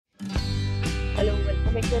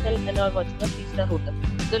make your hotel and are watching a 3-star hotel.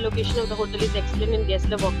 The location of the hotel is excellent and guests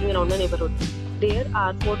love walking around the neighborhood. There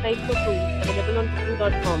are 4 types of rooms available on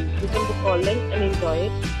booking.com. You can book online and enjoy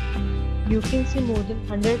it. You can see more than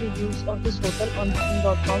 100 reviews of this hotel on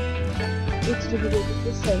booking.com. Its review rating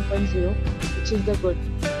is 7.0, which is the good.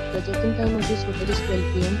 The check-in time of this hotel is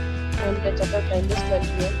 12 p.m. and the check-out time is 12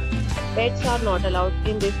 p.m. Pets are not allowed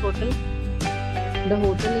in this hotel. The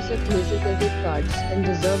hotel accepts major credit cards and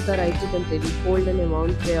reserves the right to temporarily hold an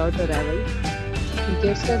amount prior to arrival.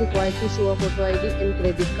 Guests are required to show a photo ID and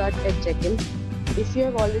credit card at check-in. If you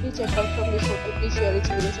have already checked out from this hotel, please share your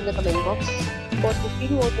experience in the comment box. For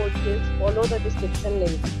booking more details, follow the description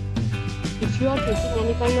link. If you are facing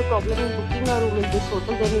any kind of problem in booking a room in this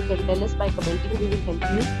hotel, then you can tell us by commenting. We will help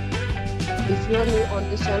you. If you are new on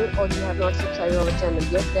this channel or you have not subscribed our channel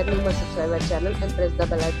yet, then you must subscribe our channel and press the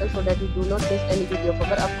bell icon so that you do not miss any video of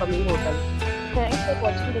our upcoming hotel. Thanks for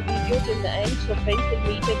watching the video till the end. So friends, will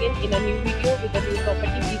meet again in a new video with a new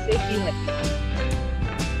property. Be safe, be happy.